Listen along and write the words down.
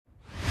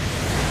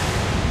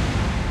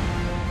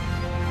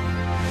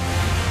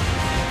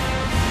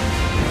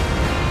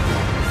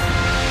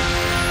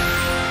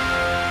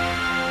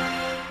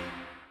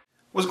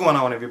What's going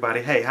on,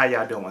 everybody? Hey, how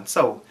y'all doing?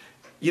 So,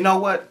 you know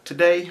what?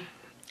 Today,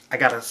 I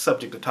got a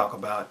subject to talk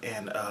about,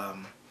 and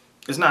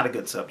it's not a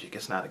good subject.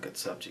 It's not a good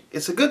subject.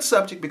 It's a good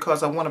subject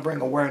because I want to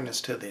bring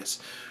awareness to this.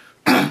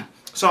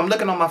 So I'm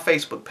looking on my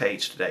Facebook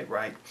page today,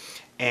 right?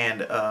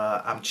 And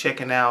I'm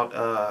checking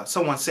out,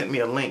 someone sent me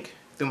a link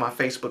through my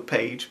Facebook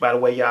page. By the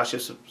way, y'all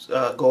should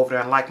go over there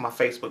and like my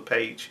Facebook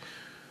page.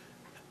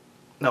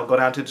 No, go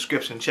down to the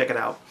description and check it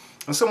out.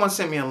 And someone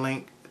sent me a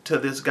link to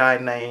this guy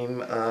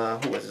named,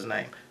 who was his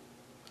name?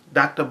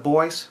 Dr.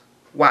 Boyce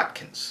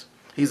Watkins.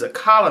 He's a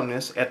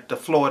columnist at the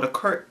Florida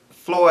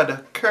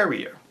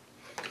Courier.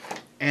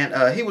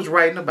 And he was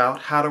writing about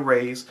how to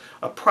raise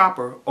a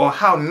proper, or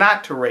how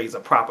not to raise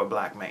a proper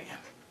black man.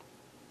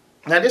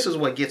 Now this is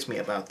what gets me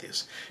about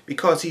this,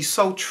 because he's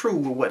so true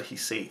with what he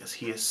says.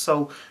 He is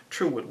so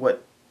true with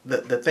what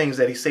the things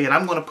that he's saying.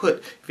 I'm going to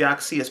put, if y'all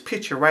can see his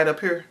picture right up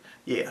here,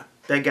 yeah,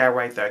 that guy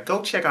right there.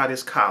 Go check out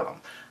his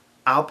column.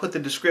 I'll put the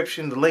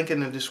description, the link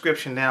in the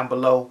description down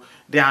below,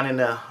 down in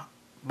the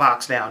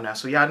box down there,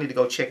 so y'all need to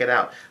go check it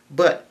out.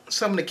 But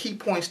some of the key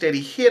points that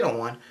he hit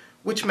on,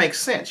 which makes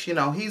sense. You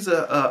know, he's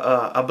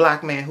a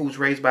black man who was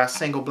raised by a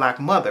single black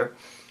mother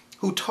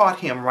who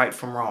taught him right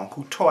from wrong,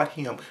 who taught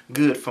him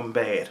good from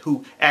bad,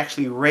 who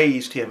actually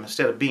raised him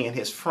instead of being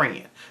his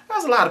friend.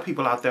 There's a lot of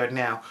people out there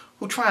now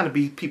who trying to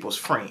be people's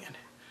friend.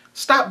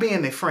 Stop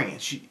being their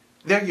friends.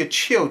 They're your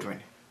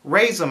children.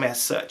 Raise them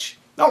as such.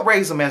 Don't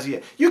raise them as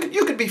you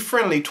could be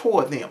friendly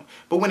toward them,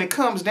 but when it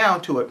comes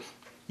down to it,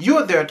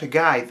 you're there to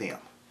guide them.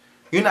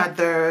 You're not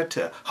there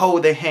to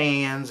hold their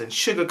hands and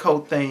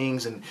sugarcoat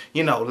things and,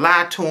 you know,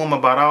 lie to them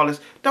about all this.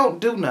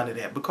 Don't do none of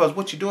that, because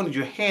what you're doing is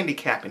you're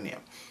handicapping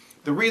them.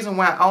 The reason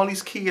why all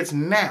these kids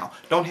now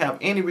don't have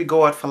any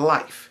regard for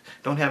life,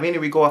 don't have any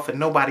regard for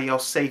nobody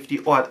else's safety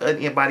or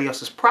anybody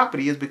else's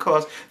property, is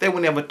because they were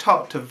never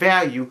taught to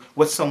value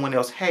what someone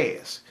else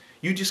has.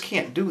 You just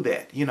can't do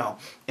that, you know.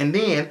 And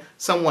then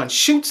someone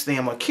shoots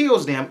them or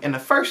kills them, and the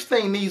first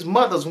thing these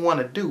mothers want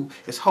to do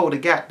is hold a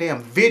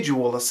goddamn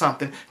vigil or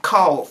something,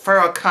 call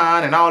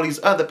Farrakhan and all these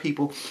other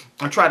people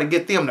and try to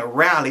get them to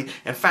rally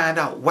and find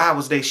out why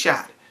was they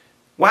shot.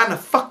 Why in the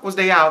fuck was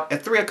they out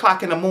at 3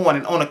 o'clock in the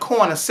morning on a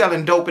corner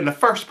selling dope in the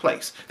first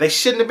place? They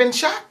shouldn't have been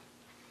shot.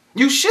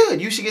 You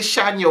should. You should get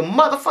shot in your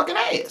motherfucking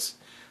ass.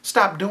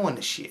 Stop doing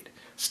this shit.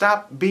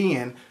 Stop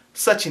being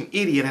such an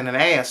idiot and an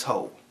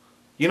asshole.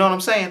 You know what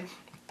I'm saying?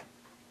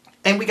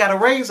 And we got to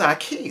raise our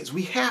kids.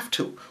 We have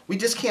to. We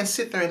just can't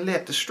sit there and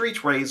let the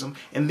streets raise them.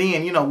 And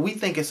then, you know, we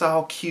think it's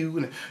all cute.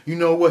 And you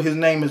know what? His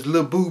name is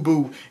Lil Boo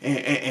Boo.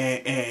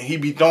 And he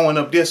be throwing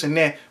up this and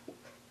that.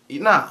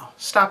 No,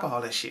 stop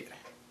all that shit.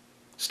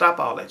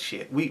 Stop all that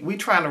shit. We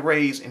trying to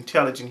raise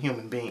intelligent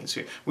human beings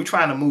here. We're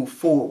trying to move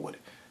forward.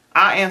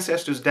 Our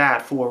ancestors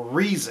died for a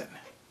reason.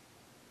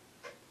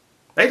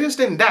 They just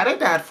didn't die. They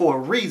died for a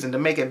reason, to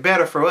make it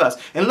better for us.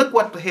 And look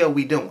what the hell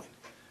we doing.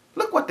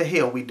 Look what the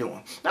hell we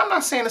doing. Now, I'm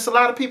not saying there's a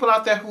lot of people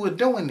out there who are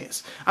doing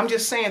this. I'm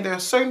just saying there are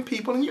certain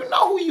people, and you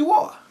know who you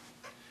are.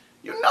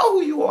 You know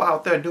who you are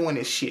out there doing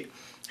this shit.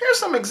 Here's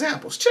some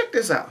examples. Check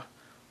this out.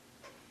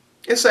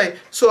 It say,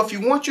 so if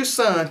you want your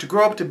son to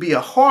grow up to be a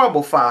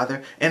horrible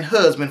father and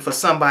husband for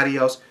somebody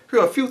else, here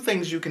are a few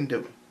things you can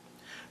do.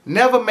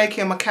 Never make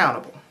him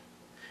accountable.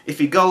 If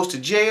he goes to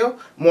jail,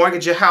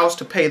 mortgage your house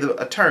to pay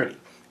the attorney.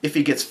 If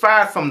he gets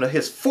fired from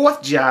his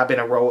 4th job in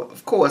a row,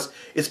 of course,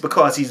 it's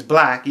because he's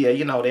black. Yeah,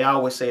 you know, they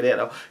always say that.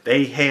 Oh,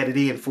 they had it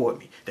in for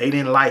me. They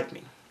didn't like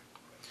me.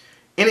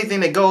 Anything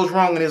that goes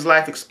wrong in his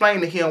life,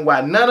 explain to him why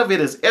none of it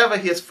is ever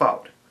his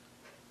fault.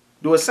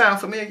 Do it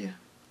sound familiar?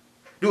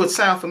 Do it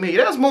sound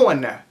familiar? There's more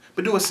in there,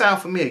 but do it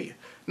sound familiar?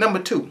 Number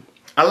 2,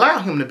 allow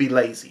him to be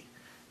lazy.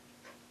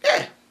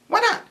 Yeah,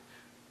 why not?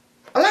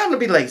 Allow him to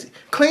be lazy.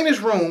 Clean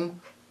his room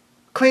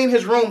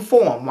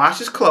for him. Wash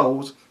his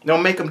clothes.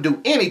 Don't make him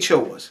do any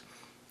chores.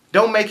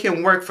 Don't make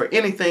him work for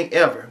anything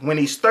ever. When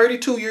he's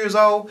 32 years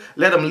old,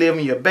 let him live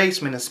in your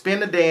basement and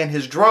spend the day in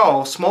his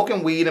drawers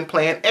smoking weed and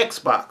playing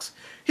Xbox.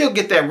 He'll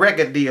get that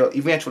record deal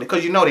eventually,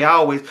 because you know they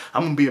always,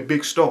 I'm going to be a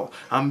big star.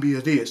 I'm going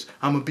to be a this.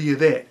 I'm going to be a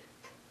that.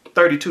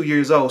 32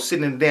 years old,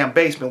 sitting in the damn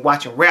basement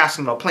watching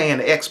wrestling or playing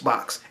the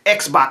Xbox.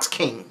 Xbox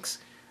Kings.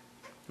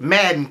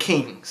 Madden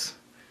Kings.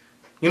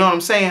 You know what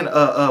I'm saying?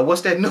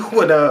 What's that new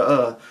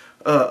one?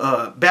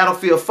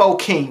 Battlefield 4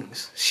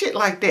 Kings. Shit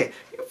like that.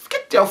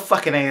 Get your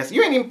fucking ass.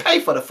 You ain't even pay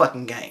for the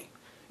fucking game.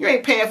 You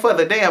ain't paying for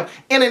the damn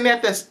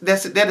internet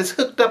that is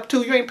hooked up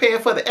to. You ain't paying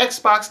for the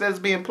Xbox that's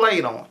being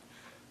played on.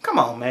 Come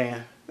on,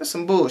 man. That's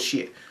some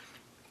bullshit.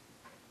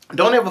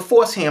 Don't ever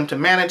force him to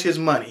manage his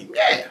money.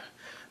 Yeah.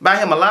 Buy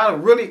him a lot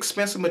of really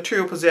expensive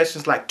material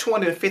possessions like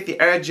 250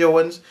 Air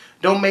Jordans.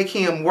 Don't make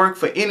him work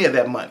for any of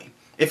that money.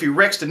 If he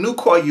wrecks the new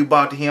car you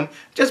bought to him,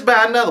 just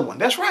buy another one.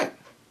 That's right.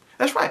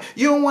 That's right.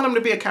 You don't want him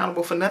to be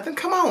accountable for nothing.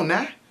 Come on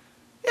now.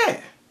 Yeah.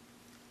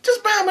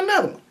 Just buy him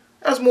another one.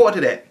 There's more to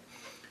that.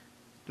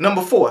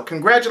 Number 4,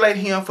 congratulate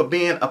him for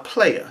being a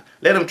player.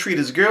 Let him treat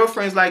his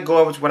girlfriends like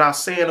garbage without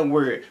saying a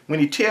word. When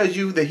he tells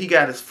you that he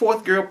got his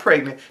 4th girl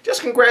pregnant,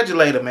 just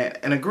congratulate him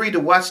and agree to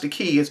watch the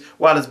kids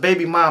while his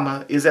baby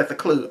mama is at the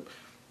club.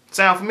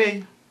 Sound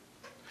familiar?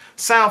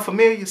 Sound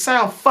familiar?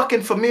 Sound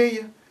fucking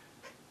familiar?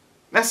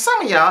 Now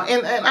some of y'all,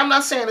 and I'm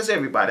not saying it's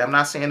everybody. I'm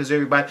not saying it's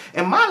everybody.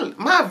 And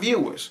my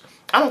viewers,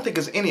 I don't think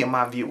it's any of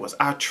my viewers.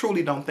 I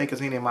truly don't think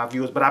it's any of my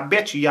viewers. But I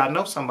bet you y'all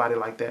know somebody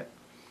like that.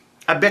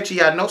 I bet you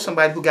y'all know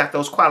somebody who got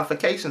those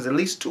qualifications, at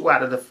least 2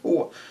 out of the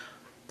 4.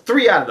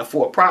 3 out of the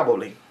 4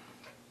 probably.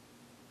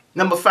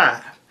 Number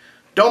 5,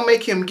 don't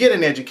make him get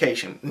an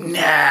education.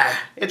 Nah,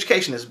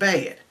 education is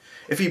bad.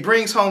 If he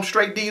brings home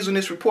straight D's on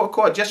this report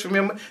card, just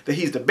remember that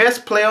he's the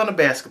best player on the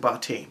basketball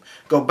team.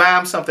 Go buy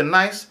him something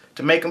nice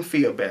to make him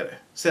feel better,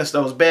 since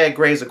those bad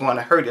grades are going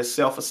to hurt his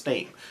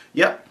self-esteem.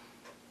 Yep,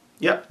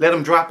 let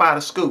him drop out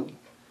of school.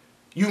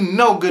 You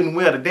know good and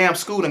well the damn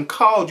school done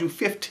called you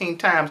 15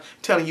 times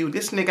telling you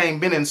this nigga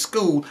ain't been in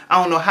school I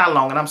don't know how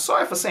long. And I'm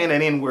sorry for saying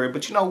that N-word,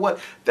 but you know what?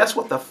 That's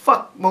what the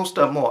fuck most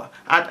of them are.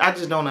 I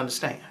just don't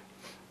understand.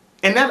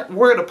 And that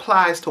word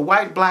applies to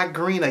white, black,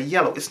 green, or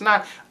yellow. It's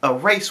not a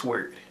race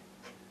word.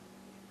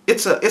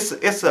 It's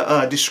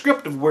a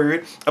descriptive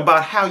word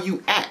about how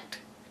you act.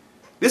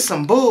 This is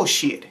some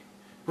bullshit.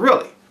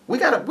 Really. We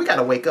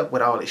gotta wake up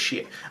with all this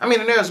shit. I mean,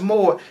 and there's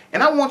more.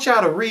 And I want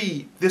y'all to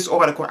read this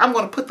article. I'm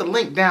gonna put the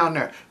link down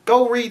there.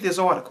 Go read this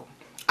article.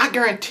 I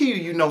guarantee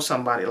you know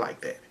somebody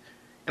like that.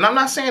 And I'm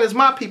not saying it's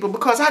my people,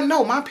 because I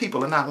know my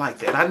people are not like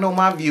that. I know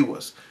my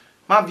viewers.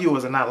 My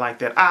viewers are not like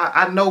that.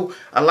 I know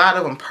a lot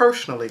of them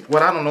personally.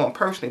 Well, I don't know them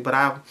personally, but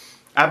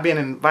I've been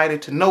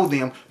invited to know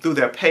them through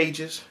their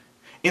pages,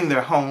 in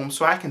their homes,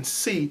 so I can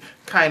see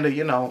kind of,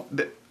 you know,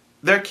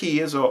 their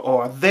kids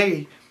or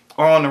they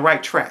are on the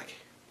right track.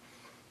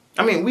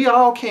 I mean, we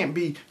all can't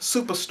be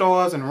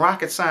superstars and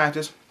rocket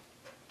scientists.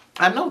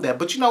 I know that,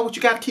 but you know what?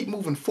 You got to keep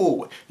moving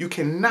forward. You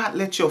cannot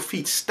let your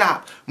feet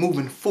stop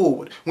moving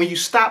forward. When you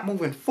stop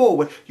moving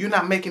forward, you're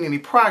not making any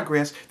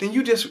progress, then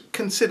you just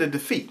consider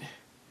defeat.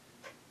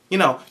 You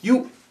know,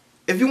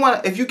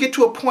 if you get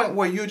to a point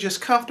where you're just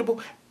comfortable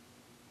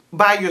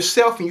by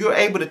yourself and you're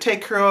able to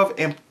take care of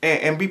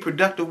and be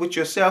productive with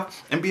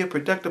yourself and be a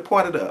productive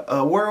part of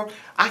the world,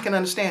 I can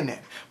understand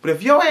that. But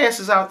if your ass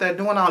is out there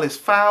doing all this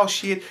foul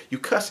shit, you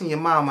cussing your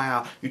mama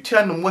out, you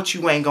telling them what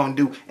you ain't gonna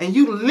do, and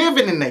you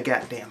living in their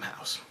goddamn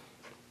house,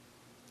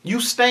 you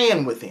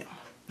staying with them.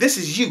 This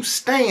is you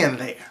staying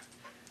there.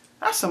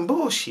 That's some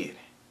bullshit.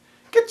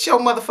 Get your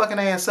motherfucking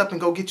ass up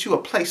and go get you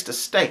a place to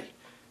stay.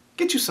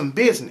 Get you some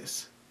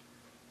business.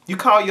 You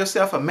call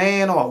yourself a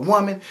man or a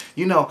woman,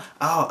 you know,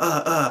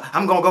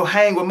 I'm going to go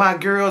hang with my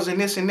girls and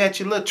this and that,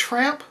 you little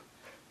tramp.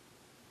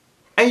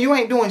 And you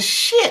ain't doing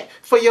shit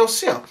for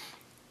yourself.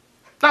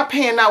 Not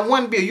paying not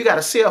one bill. You got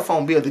a cell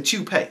phone bill that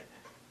you pay.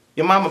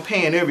 Your mama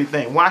paying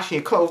everything, washing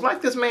your clothes,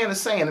 like this man is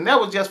saying. And that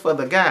was just for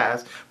the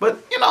guys.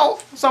 But, you know,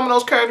 some of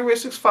those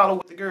characteristics follow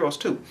with the girls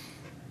too.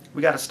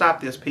 We got to stop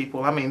this,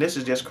 people. I mean, this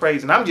is just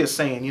crazy. And I'm just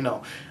saying, you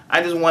know,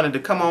 I just wanted to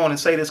come on and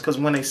say this because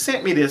when they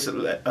sent me this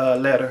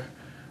letter,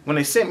 when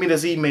they sent me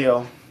this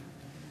email,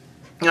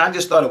 you know, I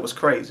just thought it was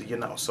crazy, you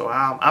know. So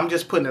I'm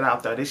just putting it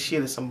out there. This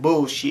shit is some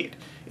bullshit,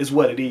 is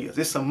what it is.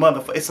 It's some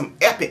it's some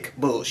epic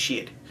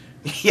bullshit.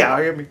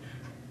 Y'all hear me?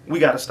 We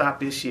got to stop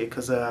this shit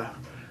because,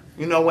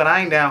 you know what?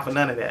 I ain't down for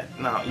none of that.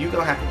 No, you're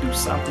going to have to do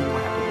something. You're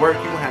going to have to work.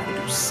 You're going to have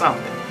to do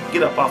something.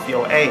 Get up off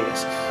your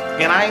ass.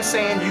 And I ain't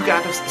saying you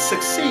got to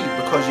succeed,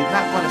 because you're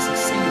not going to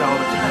succeed all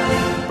the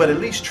time. But at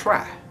least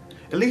try.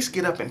 At least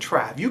get up and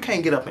try. If you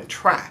can't get up and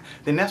try,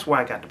 then that's where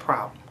I got the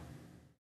problem.